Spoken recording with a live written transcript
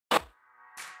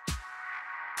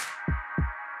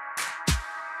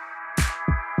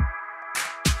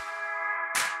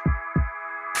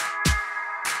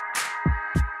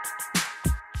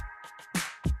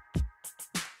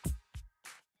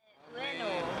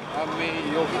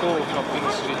Ameyoko Shopping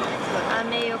Street.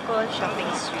 Ameyoko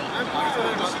Shopping Street.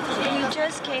 You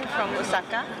just came from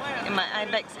Osaka, and my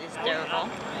ibex is terrible.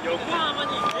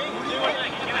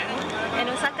 And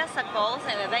Osaka circles,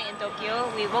 and we're back in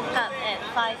Tokyo. We woke up at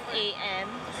 5 a.m.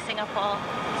 Singapore.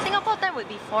 Singapore time would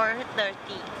be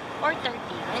 4:30.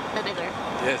 4:30, right? Baby girl.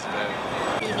 Yes, ma'am.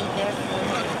 Baby bear.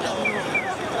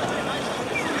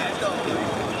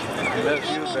 Love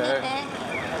you, bear.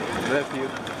 Love you.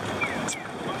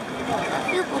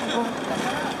 You boo boo.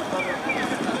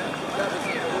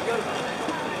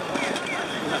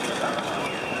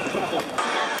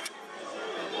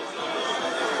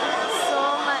 So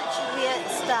much weird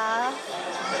stuff.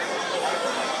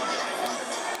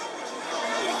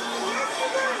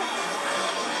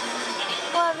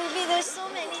 Wow, baby, there's so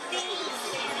many things.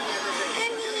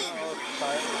 Honey.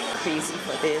 Crazy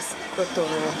for this.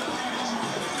 Totoro.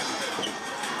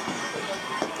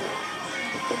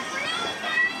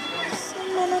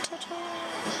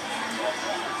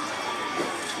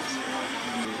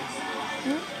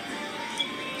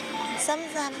 Some.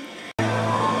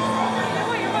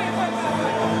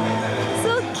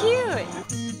 So cute.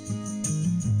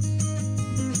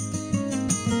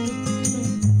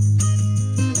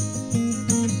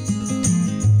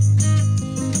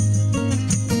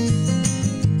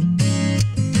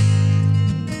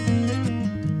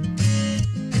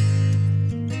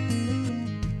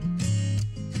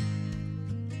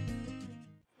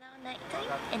 Now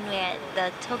nighttime, and we're at the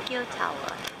Tokyo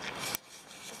Tower.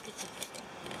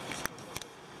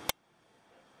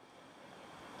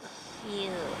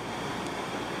 Cute.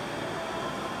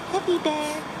 Happy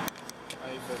bear.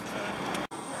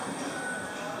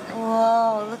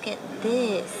 Whoa, look at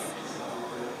this.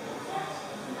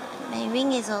 My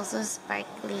ring is also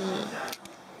sparkly.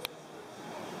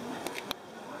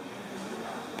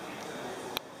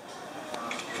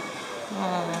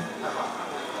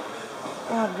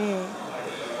 Wow, babe.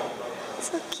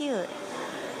 So cute.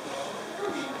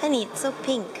 Honey, it's so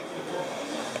pink.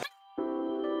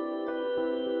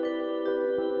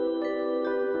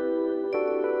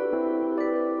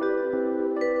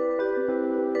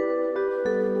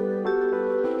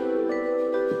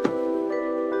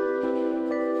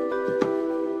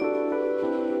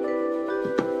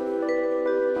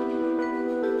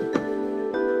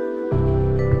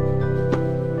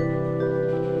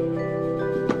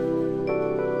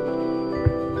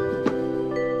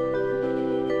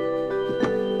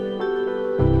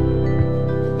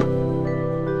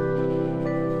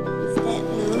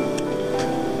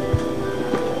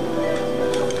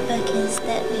 Is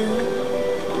that blue?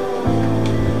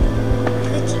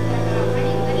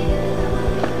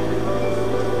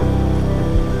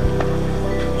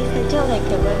 If I don't like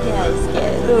the movie, I'm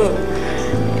scared. Look,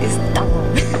 it's double.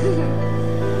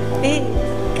 Babe,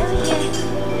 come here.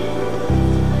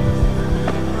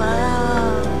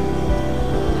 Wow.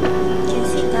 You can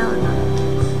sit down now.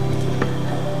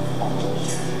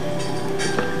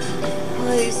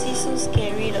 Oh, you see, so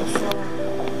scary, the floor.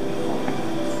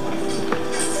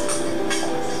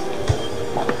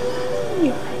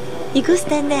 You go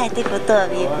stand there, I take photo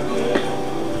of you.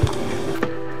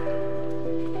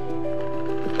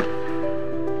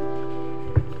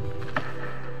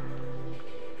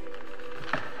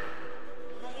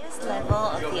 Highest level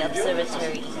of the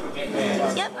observatory.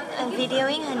 Yep, I'm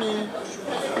videoing, honey.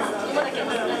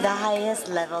 The highest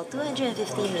level,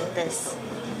 250 meters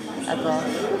above.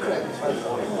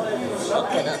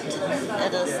 Look at it.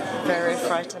 It is very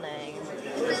frightening.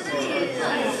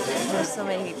 There's so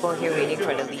many people here waiting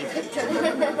for the lift.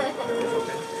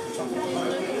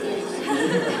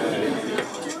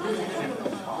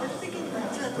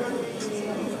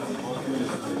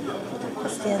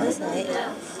 It's the other side.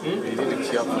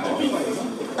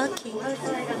 Okay.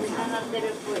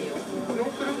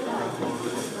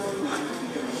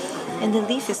 And the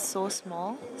leaf is so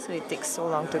small, so it takes so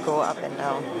long to go up and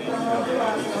down.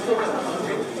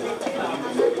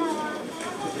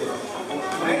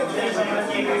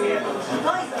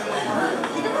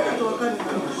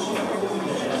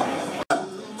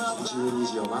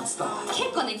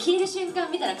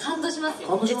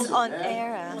 It's on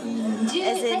air, as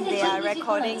in they are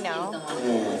recording now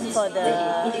for the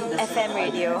FM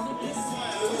radio.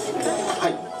 は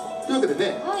い。というわけで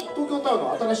ね、東京タ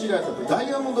ワーの新しいライトダイ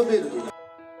ヤモンドベールという